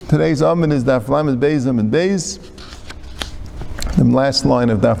Today's amud is Daf Lamed Beis and Beis. The last line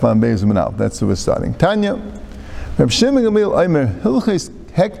of Daf Lamed Beis and Alf. That's where we're starting. Tanya, Rabbi Shimon Gamliel Omer Hilchos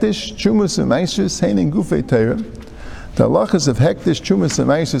Hektish Trumas and Meisus Heinin Gufei Torah. The halachas of Hektish Trumas and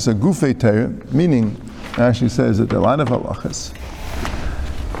Meisus are Gufei Torah, meaning actually says that there are a lot of halachas,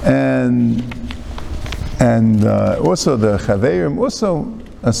 and also the Chaverim also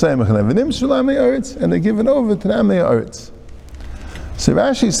Asayim Chaverim Shulamei Aretz, and they're given over to the Amei Aretz. So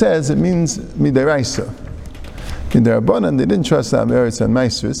Rashi says it means midaraisa. In the Rabbanan, they didn't trust them Eretz and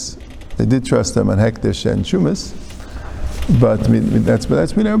Maisris. They did trust them on Hektish and Shumas, but that's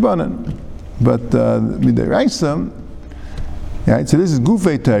midarabanan. But midaraisa, right? So this is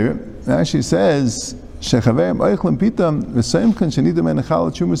Gufei Torah. Rashi says shechaverim oichlem pitam v'sayim kan shenitam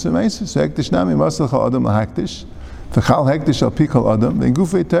enachal Shumas and Maisris Hektish nami masal chal adam lahektish v'chal Hektish al pikal adam then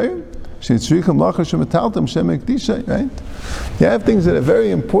Gufei Torah. Right? You have things that are very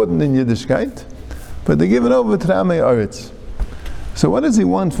important in Yiddishkeit, but they're given over to Amei Aretz. So what does he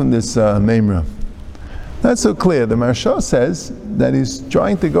want from this Memra? Not so clear. The Maharsha says that he's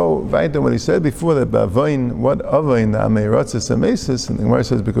trying to go right on what he said before, that Bavoin, what Avoin, the Amei Ratzis and Mesis, and the Gemara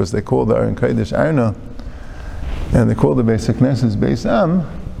says because they call the Aron Kodesh Arna, and they call the Beis HaKnesses Beis Am.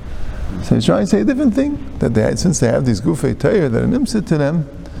 So he's trying to say a different thing, that they had, since they have these Gufei Torah that are nimsa to them,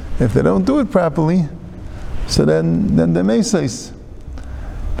 if they don't do it properly, so then they may say.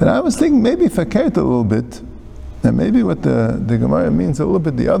 But I was thinking maybe fakert a little bit, and maybe what the Gemara means a little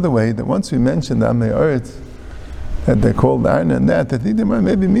bit the other way, that once we mentioned Amei Aretz, that they're called Arna and that, I think the Gemara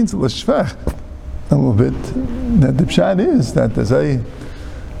maybe means l'shvach a little bit, that the pshat is that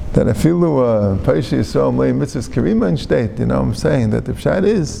that afilu Peishi Yisrael Mei Mitzvahs Karima in state, you know what I'm saying, that the pshat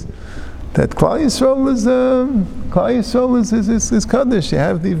is that Klal Yisrael is Kaddish. You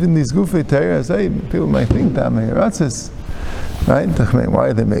have even these Gufei Torah. People might think that Amei Ratzis, right? Why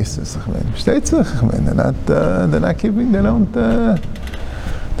are they Meses? They're not keeping. They're not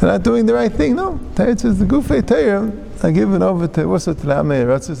doing the right thing. No, Torah says the Gufei Torah are given over to also to the Amei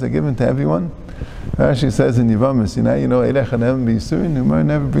Ratzis. Are given to everyone. Rashi says in Yivamis, you know, Eilech Hanem B'Yisurin. The Gemara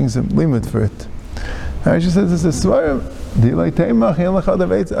never brings a limit for it. Rashi says it's a svarim. Right?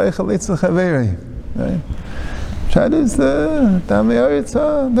 That is the Amei Aretz,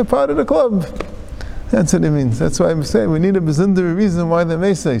 they're part of the club. That's what it means. That's why I'm saying we need a besondere reason why they're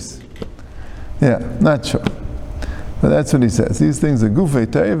Meses. Yeah, not sure. But that's what he says. These things are Gufei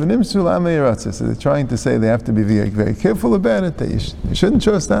Torah v'nimsul Amei Ratzis. So they're trying to say they have to be very, very careful about it. That you shouldn't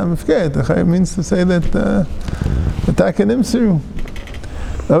trust them. It means to say that Taka Nimsiru.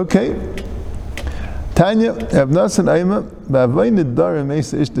 Okay. Tanya, Avnasan Aima, Bavainid Darim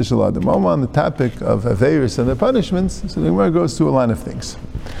Mesa Ishta Shaladim. I'm on the topic of Averis and the punishments, so the Gemara goes through a lot of things.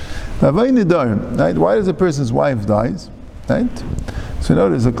 Bavainid Darim, right? Why does a person's wife dies? Right? So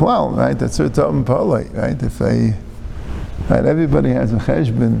notice a klal, right? That's certain polite, right? If everybody has a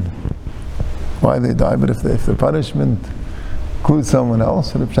cheshbon why they die, but if the punishment includes someone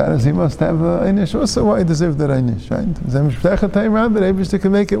else, so the pshat is he must have a einish also. Why he deserves that einish, right? They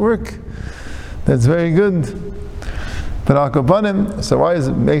can make it work. That's very good. But Akabanim, so why is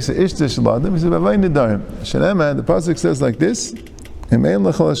it makes it Ishta Shaladim? He said, Bavai Nidarim. Shalema, the Pasuk says like this, Emein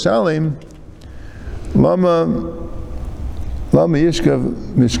Lechol Shalim, Lama Yishkav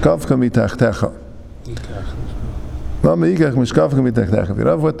Mishkavcha Mitachtecha. Lama Yikach Mishkavcha Mitachtecha. If you don't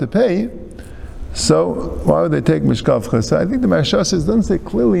have what to pay, so why would they take Mishkavcha? So I think the Maharsha says, doesn't say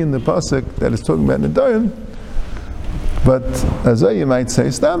clearly in the Pasuk that it's talking about Nidarim, but as you might say,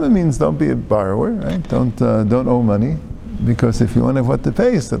 Stama means don't be a borrower, right? Don't owe money, because if you won't have what to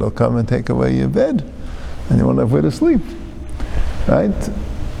pay, so they'll come and take away your bed, and you won't have where to sleep, right?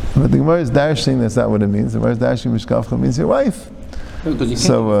 But the Gemara is dashing. That's not what it means. The Gemara is dashing Mishkavcha means your wife.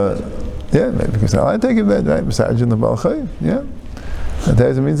 So yeah, because I take a bed, right? Besides in the Balchay, yeah.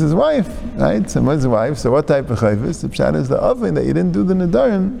 That means his wife, right? So what's his wife? So what type of chayvus? The pshat is the oven that you didn't do the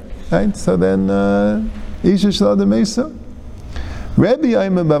nedarim, right? So then. Isha Shalada Mesa. Rabbi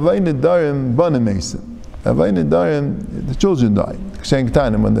Ayman Bavai Nedarim Bana Mesa. Bavai Nedarim, the children die.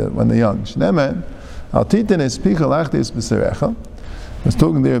 Kshenktanim when they're young. Shneman, Al Titan es Picha Lachtes B'Serecha. I was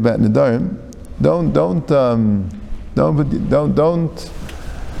talking there about Nedarim. Don't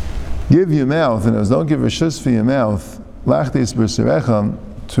give your mouth, and don't give a shus for your mouth. Lachtes B'Serecha,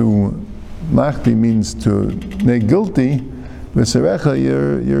 to Lachti means to make guilty. B'Serecha,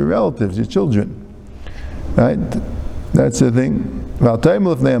 your relatives, your children. Right? That's the thing. And don't tell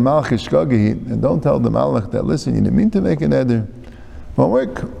the malach that, listen, you didn't mean to make an eder. Won't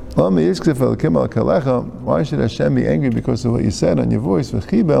work. Why should Hashem be angry because of what you said on your voice? And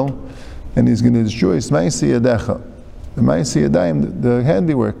he's going to destroy Smaisi Yadecha. The Ma'aseh Yadayim, the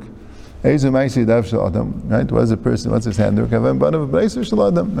handiwork. Ezu Ma'aseh Yadav Shel Adam, right? What's a person, what's his handiwork? Avem Banav B'neisav Shel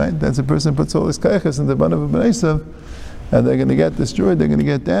Adam, right? That's a person puts all his kaiches in the Banav B'neisav, and they're going to get destroyed, they're going to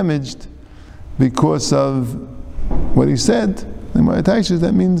get damaged because of what he said. And what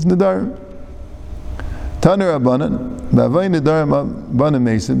that means Nadar. Taner Rabbanan, Ba'avay Nadar Banim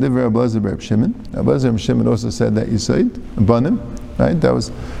Mesim, Divrei Ablazer Reb Shimon. Ablazer Reb Shimon also said that Yisoid, Banim, right? That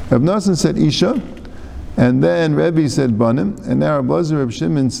was, Reb Nosson said Isha, and then Rabbi said Banim, and now Ablazer Reb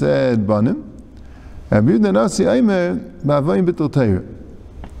Shimon said Banim. Rabbi Yehuda Nasi Aimer, Ba'avay Bittul Teir.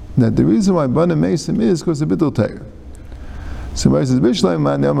 That the reason why Banim Mesim is because of Bittul Teir. So he says, Bishleim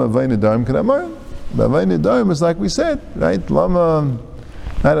Ma'anyam Ba'avay Nadarim Kadamar. Ba'avay Nadarim is like we said, right? Lama,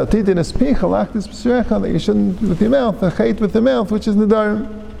 that you shouldn't with your mouth, a chait with the mouth, which is Nadarim.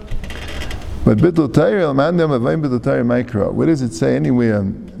 But Bittul Teir, Ma'anyam Ba'avay Bittul Teir Mikra. Where does it say anywhere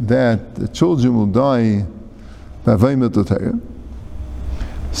that the children will die Ba'avay Bittul Teir?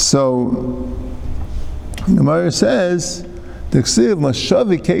 So, the Gemara says, T'ksiv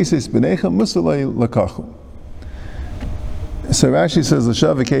Lashavi Keses B'neicha Musalei Lakachu. So Rashi says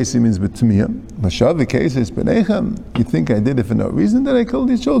Lashavi Kesi means B'tmiyah. Lashavi Keses B'neicha, you think I did it for no reason that I killed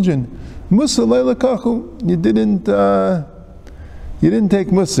these children? Musalei Lakachu, you didn't take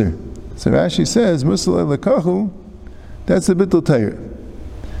Musar. So Rashi says Musalei Lakachu, that's the Bittul Teir.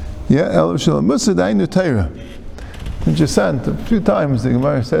 Yeah, Elav Shalom Musar Dainu Teira. Interessant. A few times the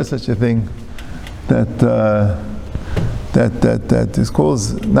Gemara says such a thing that is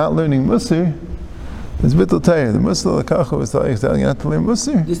called not learning Musar. It's Bittul Teir. The Musar Lakachu is telling you not to learn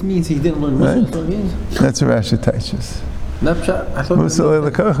Musar. This means he didn't learn Musar. Right? That's what it means. That's what Rashi teaches. I thought Musar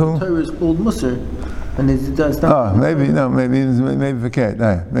Lakachu. Torah is called Musar, and it's not. Oh, maybe forget.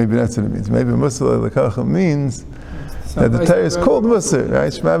 Maybe that's what it means. Maybe Musar Lakachu means that the Torah is called Musar,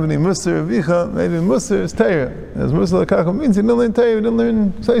 right? Shmavini Musar Avicha. Maybe Musar is Torah. As Musar Lakachu means he didn't learn Torah, he didn't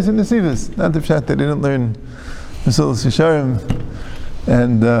learn Seis and Nesivos. Not the pshat that he didn't learn Musul Shisharim.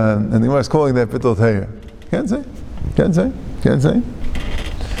 And the Gemara is calling that Bittul Teir. Can't say.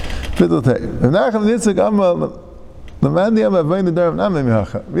 Bittul Teir.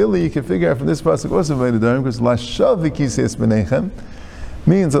 Really, you can figure out from this pasuk also Vayne Darim, because Lashav V'kises B'neinchem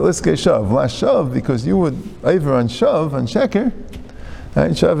means Aliske Shav. Lashav, because you would over on Shav, on Sheker,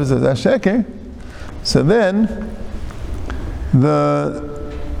 right? Shav is a Sheker. So then Aliske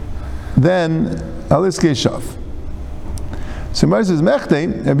Shav. So Mar says, Mechtei,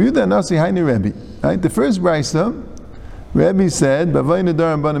 Rabbi Yehuda Nasi Haini Rabbi. Right? The first brisa, Rabbi said, Bavay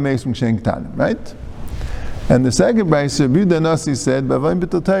Nadarim Bana Meisum Kshen Ktanim. Right? And the second brisa, Rabbi Yehuda Nasi said, Bavay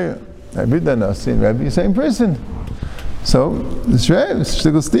Bittul Teir. Rabbi Yehuda Nasi and Rabbi, same person. So, it's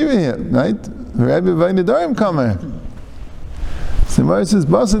Shtigl Stevie here. Right? Rabbi Bavay Nadarim Kamer. So Mar says,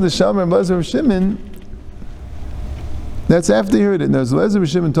 Basa the Shamer and Basa Shimon. That's after he heard it. Now, so Basa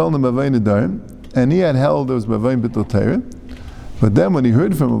Shimon told him Bavay Nadarim, and he had held those Bavay Bittul Teir. But then when he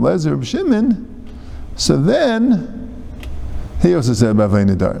heard from Eliezer of Shimon, so then he also said Bavay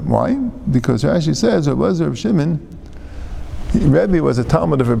Nadarim. Why? Because Rashi says Eliezer of Shimon, Rabbi was a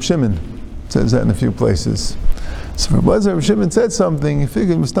Talmud of Reb Shimon. It says that in a few places. So if Eliezer of Shimon said something, he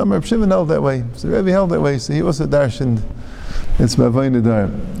figured Mustam Reb Shimon held that way. So Rabbi held that way, so he also darshaned it's Bavay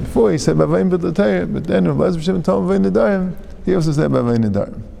Nadarim. Before he said Bavay Bittul Teir, but then when Eliezer of Shimon told Bavay Nadarim, he also said Bavay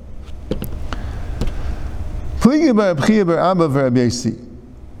Nadarim. And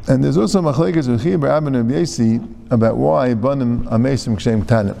there's also machlekes with Chia bar Abba and Rabbi Yasi about why banim amesim kshem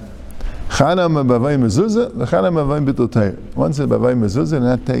ktanim. Chanam bavay mezuzah, v'chanam bavay bittul teir. One says bavay mezuzah,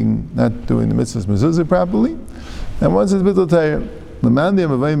 not doing the mitzvahs mezuzah properly, and one says bittul teir. L'mandi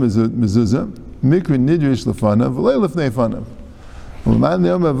bavay mezuzah, mikri nidrish lefanav, v'lei lefnei fanav. L'mandi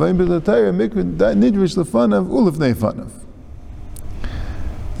bavay bittul teir, mikri nidrish lefanav, u'lefnei fanav.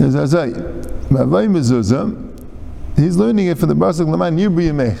 There's Azay. Bavay mezuzah, he's learning it for the Basuk Laman Yibri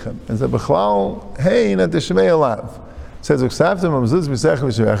Yemechem. And so Bechlal, hey, not the Shemei Alav. Says, Uksaftem, Amzuz, B'sech,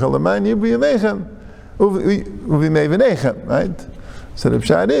 B'sherecha, Laman Yibri Yemechem, Uvi Mei V'nechem, right? So the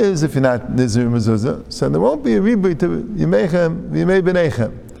pshat is, if you're not Nizir Mezuzah, so there won't be a Yibri to Yemechem, V'yemei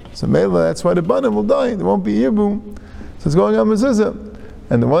V'nechem. So Mela, that's why the Banim will die. There won't be Yibru. So it's going on Mezuzah.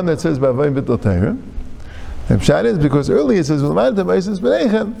 And the one that says, Bavay Bittul Teir, the pshat is because earlier it says, Laman Tabayis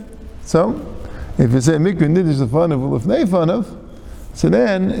V'nechem. So, if you say mikra nidish lefanav ulefnei fanav, so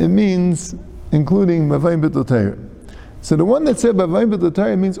then it means including bavay bittul teir. So the one that said bavay bittul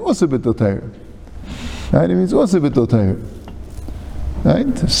teir means also bittul teir. Right? It means also bittul teir.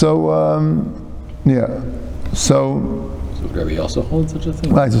 Right? So, yeah. So Rabbi also holds such a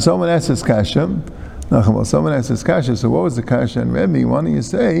thing. Right. So someone asked this kasha. Someone asked this kasha. So what was the kasha? And Rabbi, why don't you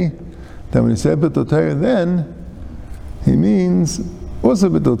say that when he said bittul teir, then he means also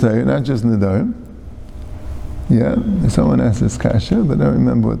B'tul Torah, not just Nedarim. Yeah, someone asked this kasha, but I don't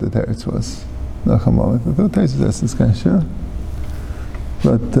remember what the teretz was. Nachamalik. The teretz asked this kasha.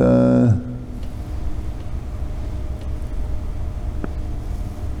 But,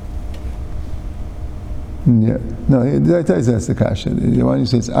 yeah, no, the teretz asked the kasha. Why do you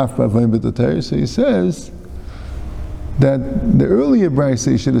say it's Af B'Avayim B'tul Torah? So he says that the earlier brayse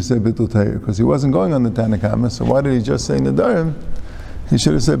he should have said B'tul Torah, because he wasn't going on the Tanakama, so why did he just say Nedarim? He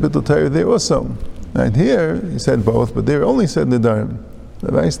should have said B'tul Torah there also. Right here, he said both, but there only said Nedarim.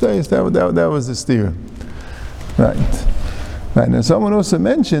 The Rabbi states that was the steer. Right. Right. Now, someone also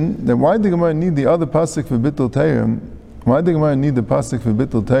mentioned that why did the Gemara need the other pasuk for B'tul Torah? Why did the Gemara need the pasuk for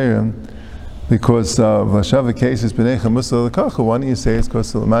B'tul Torah? Because Vashava case is B'nechem Musal L'kachu. Why don't you say it's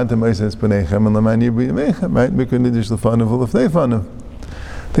because L'manta Meisa is B'nechem and L'man Yibri Yemechem, right? Mikra Nidish L'fanav U'L'fnei Fanav.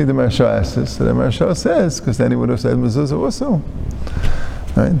 I think the Maharsha asked this, so the Maharsha says, because then he would have said Mezuzah also.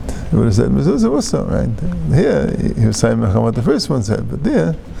 Right? He would have said Mezuzah also, right? Here, he was saying what the first one said, but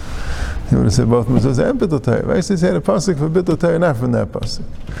there, he would have said both Mezuzah and B'tul Torah. Right? So he said a pasuk for B'tul Torah, not from that pasuk.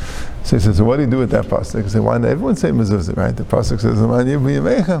 So he says, so what do you do with that pasuk? He said, why not everyone say Mezuzah, right? The pasuk says, L'man Yibri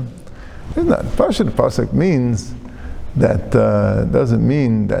Yemechem. It's not. Pasha the pasuk means that, doesn't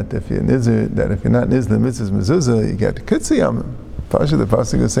mean that if you're nizir, that if you're not nizir, the mitzvah mezuzah, you get kitzi yamim. Pasha the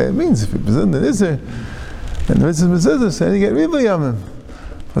pasuk will say it means if you're present the nizir, and the mitzvah mezuzah, then you get ribli yamim.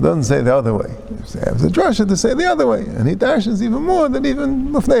 But it doesn't say the other way. If the drasha to say the other way, and he dashes even more than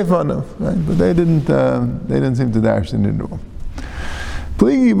even lefnei fanav, right? But they didn't seem to dash in it all.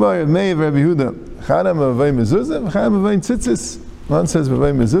 Pligi bar Meir Rabbi Yehuda, chadam avay mezuzah, chadam avay tzitzis. One says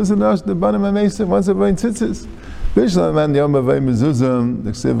Vavay Mezuzah, the Banim HaMesim, one says Vavay Tzitzis. Bishlam man Yom Vavay Mezuzah, the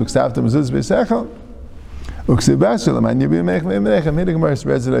Ksiv Ksavta Mezuzah B'Sechel. Uksiv Bashalam, and Yibim Mechem Emrechem. Here the Gemara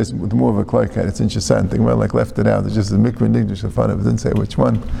spreads it with more of a clark. It's interesting. The Gemara left it out. It's just a mikra and English of fun. It didn't say which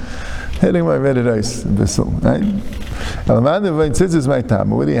one. Here the Gemara read it ice, Bissel, right? Alaman Vavay Tzitzis my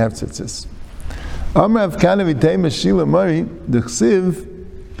time. Where do you have Tzitzis? Amrav Kana Vitei Meshila Mari, the Ksiv,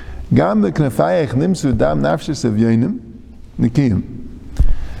 Gam the Knafayach Nimsu Dam Nafshis of Yoinim. Nikiyim.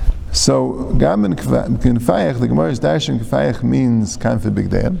 So, Gam and Kfayach, the Gemara's dashing Kfayach means Kanfa Big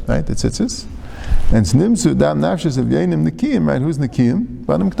Day, right? The tzitzis. And Snimsu Dam Nafshis of Yainim Nikiyim, right? Who's Nikiyim?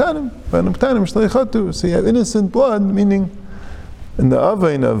 Banam Ktanim. Banam Ktanim Shleichatu. So you have innocent blood, meaning in the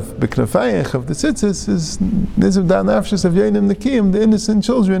Avain of Beknafayach of the tzitzis is Nizim Dam Nafshis of Yainim Nikiyim, the innocent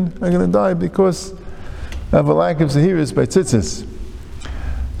children are going to die because of a lack of Zahiris by tzitzis.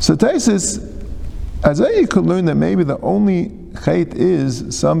 So Taisis, as you could learn that maybe the only chait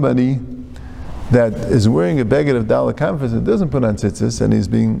is somebody that is wearing a beged of Dalek Kamfas and doesn't put on tzitzis, and he's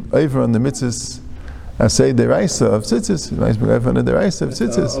being over on the mitzvahs, asay deraisa of tzitzis. He might be over on the deraisa of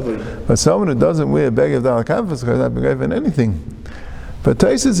tzitzis. But someone who doesn't wear a beged of Dalek Kamfas is not being over on anything. But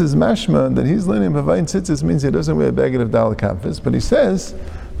Taisus is mashma that he's learning Pavayin tzitzis means he doesn't wear a beged of Dalek Kamfas, but he says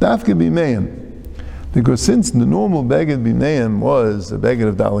dafke b'meim, because since the normal beged b'meim was a beged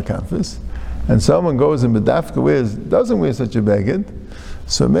of Dalek Kamfas, and someone goes and bedafka doesn't wear such a beged,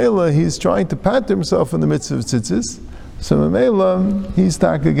 so Mela he's trying to pattern himself in the midst of tzitzis. So Mela he's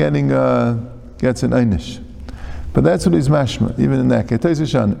taka getting gets an einish, but that's what he's mashma even in that case.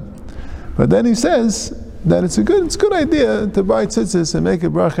 But then he says that it's a good idea to buy tzitzis and make a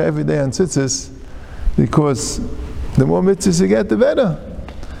bracha every day on tzitzis, because the more mitzvahs you get, the better.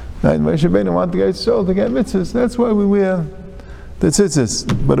 Right? Moshe Rabbeinu wanted to get soul to get mitzvahs. That's why we wear the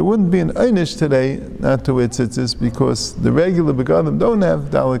tzitzis. But it wouldn't be an einish today not to wear tzitzis, because the regular begadim don't have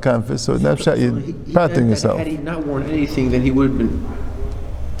dalek kamfis, so not shot you patting yourself. Had he not worn anything, then he would have been.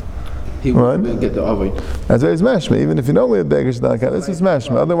 He would get the avay. That's why it's mashma. Even if you don't wear a beggar dalek kamfis, it's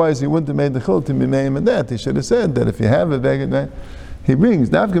mashma. Otherwise, he wouldn't have made the chil to be meim and that. He should have said that if you have a beggar, right? He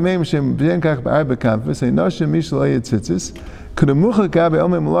brings nafka meim shem b'yenkach b'arba kamfis, ein noshem mishlo yed tzitzis, k'demucha kabe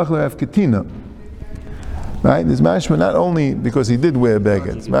omei malach l'raf ketina. Right? It's mashma not only because he did wear a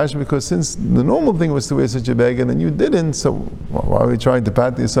beged, it's mashma because since the normal thing was to wear such a beged and you didn't, so why are we trying to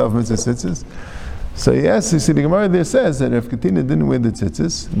pat yourself with the tzitzis? So yes, you see the Gemara there says that if Katina didn't wear the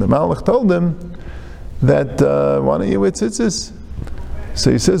tzitzis, the Malach told him that why don't you wear tzitzis?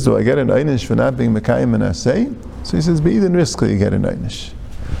 So he says, do I get an einish for not being Mekayim and Asay? So he says, be even riskly you get an einish.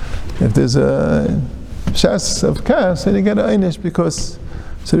 If there's a shas of kas, then you get an einish because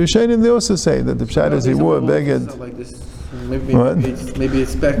so the Rishonim they also say that the pshat is he wore a beged. Like this. Maybe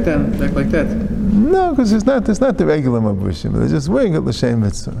it's back like that. No, because it's not the regular mabushim. They're just wearing it l'shem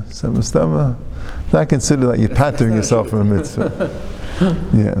mitzvah. So mustama not consider that you're pattering yourself for a mitzvah.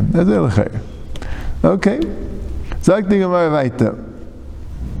 Yeah, that's el chayr. Okay, zak the Gemara weiter.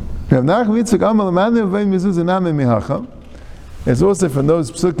 It's also from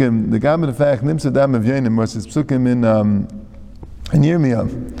those psukim, the Gam of fact, Nimsa Dam of Yenim, was his psukim in Yirmiyah.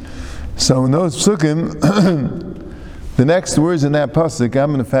 So in those psukim, the next words in that pasuk,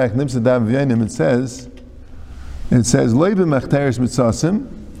 Gam of fact, Nimsa Dam of Yenim, it says, Leiba Machteris Mitzasim,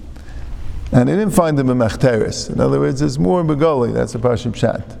 and they didn't find them a Machteris. In other words, it's more Begoli, that's a Pashim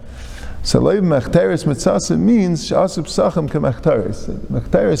Shat. So Leiba Machteris Mitzasim means Sha'asub Sachim K'Machteris.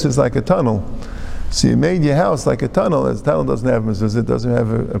 Machteris is like a tunnel. So you made your house like a tunnel. As a tunnel doesn't have mezuzah, it doesn't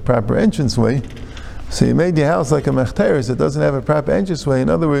have a proper entranceway. So you made your house like a machteris, it doesn't have a proper entranceway. In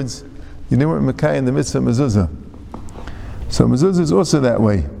other words, you didn't Makai in the midst of mezuzah. So mezuzah is also that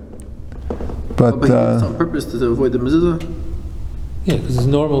way. But it's on purpose to avoid the mezuzah? Yeah, because it's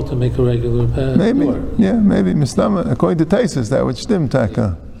normal to make a regular maybe, door. Yeah, maybe. Mistama, according to Taisus, that would stim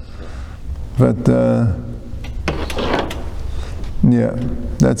taka. But yeah,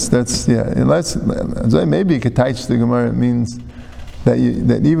 that's yeah. Unless maybe you could touch the Gemara, it means that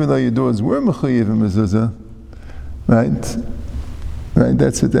even though your doors were mechuyev in mezuzah, right?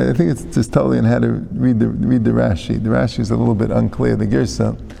 That's it. I think it's just totally on how to read the Rashi. The Rashi is a little bit unclear. The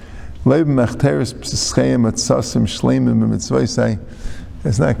Girsa, leib machteris p'schayim atzasim shleimim b'mitzvosai.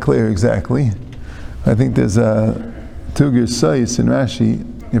 It's not clear exactly. I think there's two Girsayis in Rashi.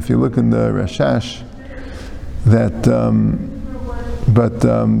 If you look in the Rashash, that. But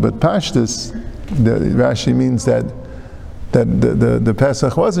Pashtus, the Rashi means that the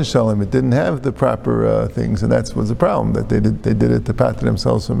Pesach wasn't Shalom. It didn't have the proper things, and that was the problem, that they did it to pater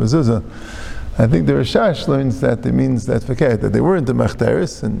themselves from mezuzah. I think the Rashash learns that it means that they weren't the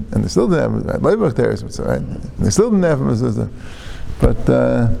Machteris, and they still didn't have Machteris, right? And they still didn't have mezuzah. But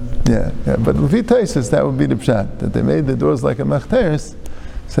yeah. But Levi Taisus, that would be the pshat, that they made the doors like a Machteris,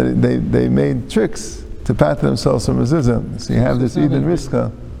 so they made tricks to pat themselves from mezuzah. So you have this Eden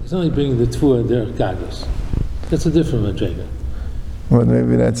Riska. It's only bringing the two and their gagos. That's a different madrega. Well,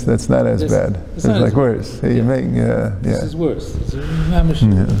 maybe that's not as bad. It's like worse. Hey, you make This is worse. It's a mamish.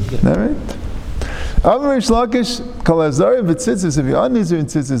 All right. Amrish Lakish Kol Azari v'tzitzis. If you unnizer in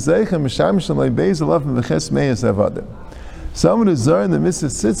tzitzis zeichem misham shalei beis alafim v'ches meyas avadim. Someone who's zar in the midst of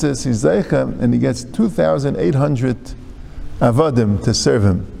tzitzis, he's zeichem, and he gets 2,800 avadim to serve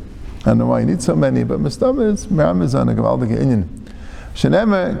him. I don't know why you need so many, but Mustama is Ramazan a Gavaldige Inyan.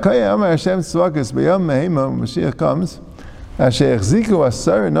 Shenemer, Kaya Amar Hashem Tzvakas, B'yom Mehema, when Mashiach comes, Asher Echziku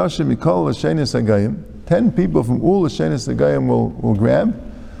Asar Noshim Mikol L'Shenis Hagayim, 10 people from all L'Shenis Hagayim will grab,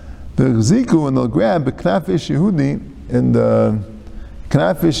 the Echziku, and they'll grab the Knafish Yehudi in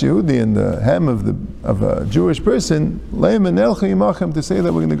the hem of a Jewish person, Leim and Elcha Yimachem, to say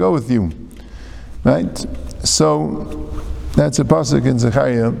that we're going to go with you. Right? So, that's a pasuk in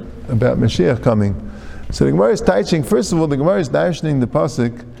Zechariah about Mashiach coming. So the Gemara is teaching, first of all, the Gemara is darshaning the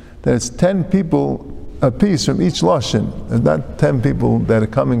pasuk that it's 10 people apiece from each lashon. There's not 10 people that are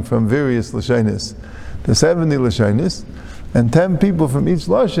coming from various lashonis. There's 70 lashonis, and 10 people from each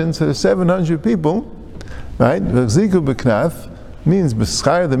lashon, so there's 700 people, right? V'chziku b'knaf means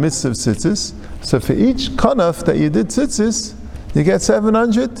b'schar the midst of tzitzis. So for each kanaf that you did tzitzis, you get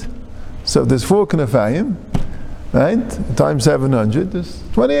 700. So if there's 4 knafayim, right? Times 700 is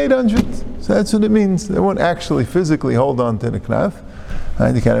 2,800. So that's what it means. They won't actually physically hold on to the knaf.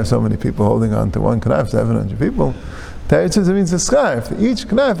 Right? You can't have so many people holding on to one knaf, 700 people. It means a schar. For each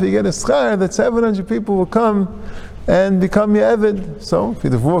knaf, you get a schar that 700 people will come and become your eved. So if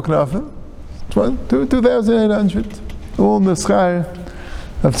you do 4 knafim, 2,800. All in the schar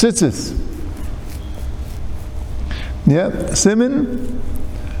of tzitzis. Yeah, Simon.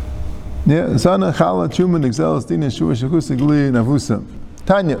 Yeah, Zana Chala Chuman Exelis Dina Shua Shakusa Gli Navusa.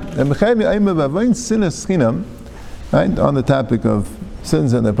 Tanya, and Mechayim Aima Bavain Sinas Chinam, right, on the topic of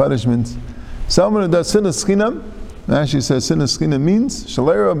sins and their punishments. Someone who does Sinas Chinam, Rashi says Sinas Chinam means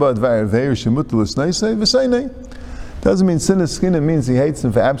Shalera Bad Vair Veir Shemutulis Naisei V'Seinei. Doesn't mean Sinas Chinam means he hates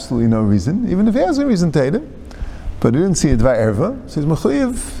him for absolutely no reason, even if he has a reason to hate him. But he didn't see a Dvairva, so he's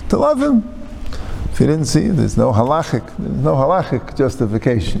Mechuyev to love him. If he didn't see it, there's no halachic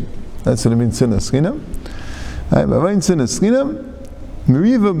justification. That's what it means, sinas chinam. Sinas chinam,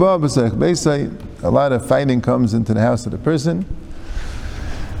 meriva ba b'sech beisai. A lot of fighting comes into the house of the person.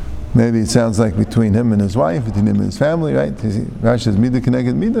 Maybe it sounds like between him and his wife, between him and his family, right? Rashi says mida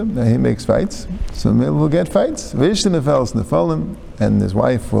connected mida. He makes fights, so maybe we'll get fights. V'ishtin nefels nefolim, and his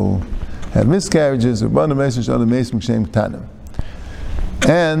wife will have miscarriages. And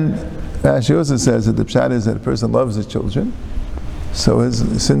Rashi also says that the pshat is that a person loves his children. So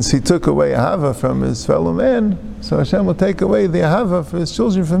since he took away ahava from his fellow man, so Hashem will take away the ahava for his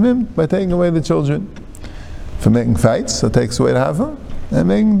children from him by taking away the children. For making fights, so it takes away the ahava.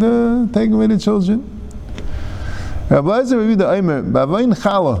 and taking away the children. Rabbi the Aimer, Bavain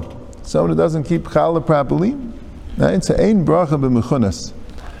Chala, someone who doesn't keep Chala properly, right? It's ein bracha b'mechunas.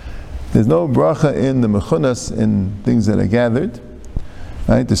 There's no bracha in the mechunas, in things that are gathered,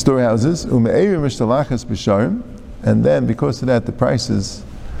 right? The storehouses. Ume'erim ishtalachas b'sharim, and then because of that, the prices,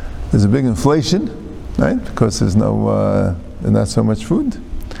 there's a big inflation, right? Because there's not so much food.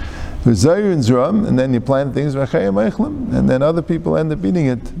 And then you plant things, and then other people end up eating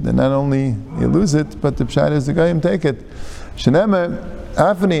it. Then not only you lose it, but the pshat is the goyim take it. Shenemer,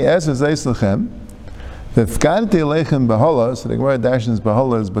 afani eses eislchem, v'fkarti aleichem b'hola, so the Gemara dashens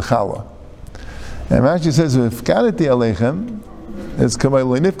b'hola is b'chala. And Rashi says, v'fkarti aleichem, it's kamay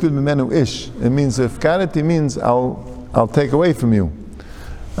lo'nifkud b'menu ish. It means, v'fkarti means, I'll take away from you.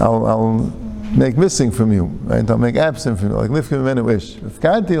 I'll make missing from you, right? I'll make absent from you, like lifkim menu ish.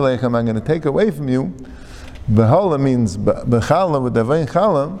 V'fkarti aleichem, I'm going to take away from you. B'hola means b'chala, with davayin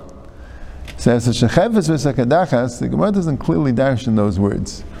chala. Says the shechefes v'sakadachas. The Gemara doesn't clearly darshan those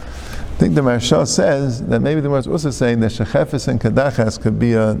words. I think the Maharsha says that maybe the Gemara is also saying that shechefes and kadachas could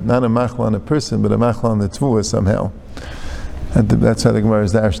be not a machla on a person, but a machla on the tvua somehow. And that's how the Gemara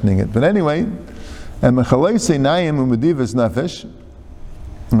is darshaning it. But anyway, and mechalei seinayim umedivas nafesh.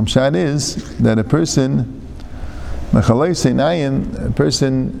 The pshat is that a person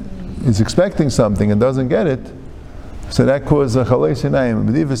is expecting something and doesn't get it, so that causes a chalei seinayim.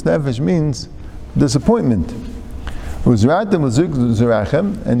 Medivas nefesh means disappointment. And you're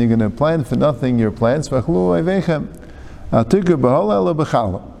going to plan for nothing your plans. It's b'chala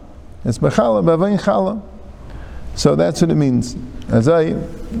b'avayin chala. So that's what it means. As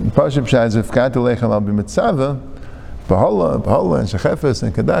Pashup Shaz, if Kat Lechem al b'mitzava, B'hola, and Shechefes,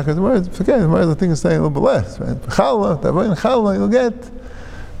 and Kadachas, forget, the thing is saying a little bit less, right? Chala, you'll get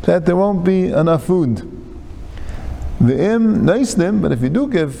that there won't be enough food. V'im neisnim, but if you do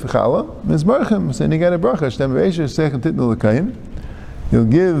give chala, mizbarchem, then you get a bracha. Shtem reishas sechem titnu l'kayim. You'll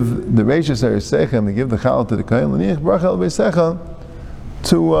give the reishas sechem, you give the chala to the kayim, l'niach bracha al beisecha,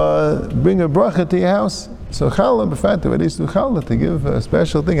 to bring a bracha to your house. So chala, b'fat, what is to chala, to give a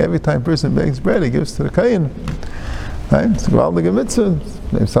special thing. Every time a person bakes bread, he gives to the kayim. Right? It's about the mitzvah.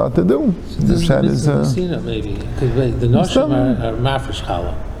 They've started to do. So this is mitzvah maybe, because the noshim are mafresh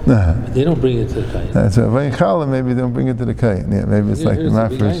chala. They don't bring it to the kayin. That's a very chala. Maybe they don't bring it to the kayin. Yeah, maybe it's like the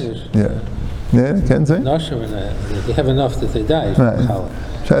mafresh. Yeah, can say. Noshim, they have enough that they die from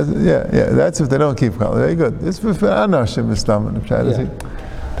chala. Yeah. That's if they don't keep chala. Very good. This is for anoshim istam.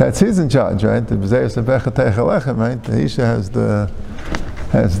 That's he's in charge, right? The b'zeiras abecha teichalechem, right? The isha has the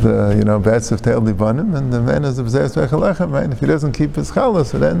bets of teil libanim, and the man has the b'zeiras abecha right? If he doesn't keep his chala,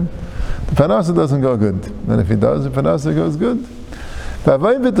 so then the panasa doesn't go good. And if he does, the panasa goes good. So the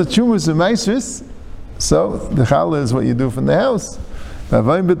challah is what you do from the house. We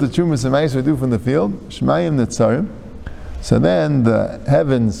do from the field. So then the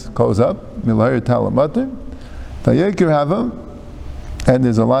heavens close up. And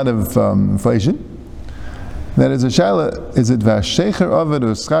there's a lot of inflation. Then is a shaila, is it vashecher ovid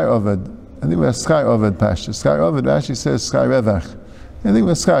or skar ovid? I think we're skar ovid pasha. Skar ovid actually says skar revach. I think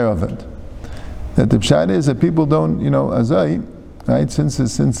we're skar ovid. That the pshat is that people don't, azai, right? Since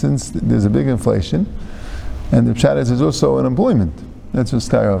there's a big inflation, and the pshat is there's also unemployment. That's what's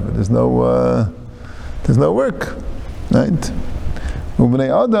skar ovid. There's no work, right? Ubnei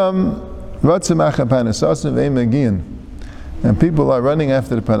adam ratzim acha panasasim ve'im and people are running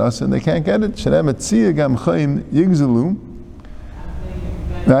after the panas and they can't get it. Shalem tzia gam chayim yigzelu.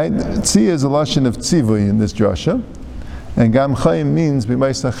 Right? Tzia is a lashon of tzivui in this drasha, and gam chayim means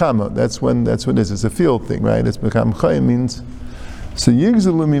b'maysa chama. That's what it is. It's a field thing, right? It's gam chayim means. So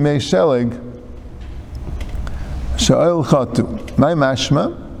yigzelu mimei sheleg sha'il chatu. My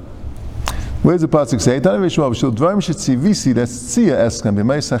mashma. Where's the pasuk say? Tana v'shua v'shul dvarim shetzivisi. That's tzia eskam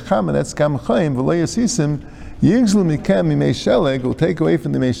b'maysa chama. That's gam chayim v'lo yasisim. Yigzlu mikem mimei sheleg will take away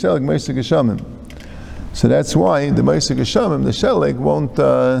from the mei sheleg meisik geshamim. So that's why the meisik geshamim, the sheleg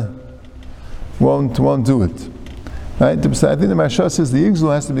won't do it. Right? I think the Maharsha says the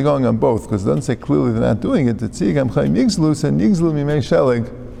yigzlu has to be going on both, because it doesn't say clearly they're not doing it. It's yigam chayim yigzlu and yigzlu mimei sheleg.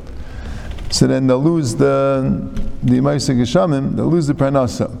 So then they'll lose the meisik geshamim, they'll lose the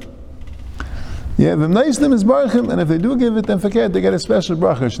pranasa. Yeah, v'mneislim is barachim, and if they do give it, then forget, they get a special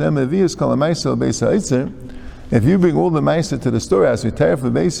bracha. Shneim evius kol ha'maisel beis ha'itzer. If you bring all the meiser to the storehouse, you tear for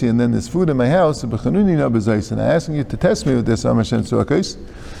basi, and then there's food in my house, and I'm asking you to test me with this, I'm not going to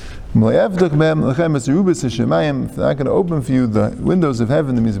open for you the windows of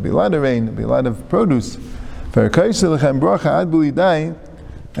heaven, there means there'll be a lot of rain, there'll be a lot of produce. And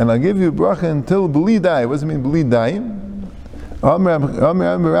I'll give you bracha until b'li dai. What does it mean b'li dai? until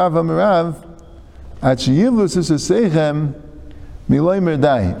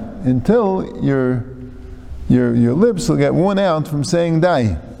your lips will get worn out from saying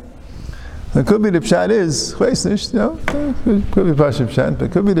die. It could be the pshat is, could be pasha pshat, but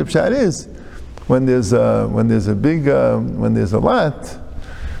it could be the pshat is when there's a lot,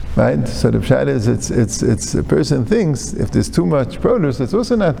 right? So the pshat is it's a person thinks if there's too much produce, it's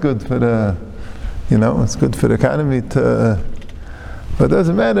also not good for the, it's good for the economy to. But it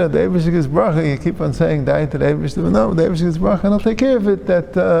doesn't matter. The Eibishter gives bracha. You keep on saying die to the Eibishter. No, the Eibishter gives bracha, and I'll take care of it.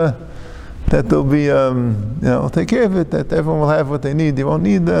 That there'll be, I'll take care of it. That everyone will have what they need. You won't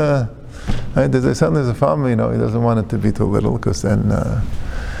need. Right? There's a farmer. He doesn't want it to be too little, because then,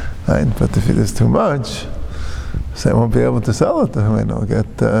 right? But if it is too much, so I won't be able to sell it to him.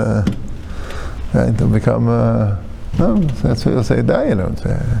 Get, right? It'll become. No, so that's what he'll say. Die.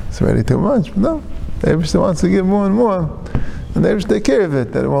 It's already too much. But no, the Eibishter wants to give more and more. And they just take care of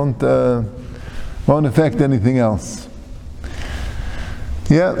it, that it won't affect anything else.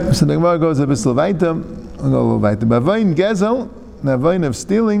 Yeah, so the Gemara goes a bit weiter. Bavain gezel, the vain of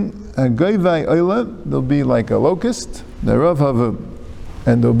stealing, a goivai oila, there'll be like a locust, and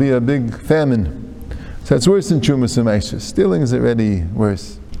there'll be a big famine. So it's worse than Trumas Amaishis. Stealing is already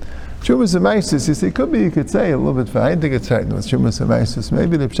worse. Trumas Amaishis, you could say a little bit for Heintigetzeit, with Trumas Amaishis.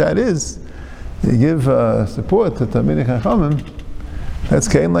 Maybe the pshat is, you give support to Talmidei Chachamim. That's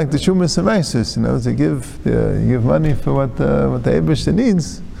kind like the Shumas Amaisus, to you give money for what the Eibishter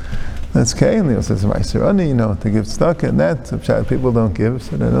needs. That's kind. He says Maiserani, to give stock and that. So people don't give,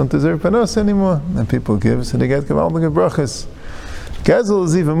 so they don't deserve panos anymore. And people give, so they get Gavaldige brachas. Gazel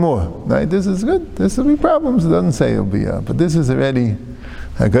is even more. Right? This is good. This will be problems. It doesn't say it'll be, but this is already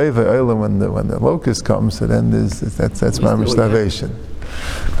a goiva oila when the locust comes. So then that's mamish starvation.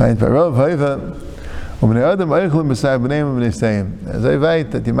 Right, Rav Hoiva, when the Adam Eichel B'Sar B'Neim B'Nisayim, as I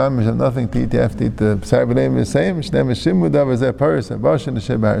write that the Imam have nothing to eat, you have to eat the B'Sar B'Neim B'Nisayim, Shneim Hashimu Davar Zeh Paris Habashan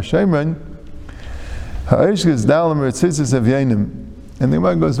Hashem Bahar Shemran, Ha'Eishkes Dalam Retzitzes Avyenim, and the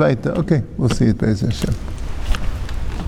Imam goes weiter. Okay, we'll see it, Be'ez Hashem.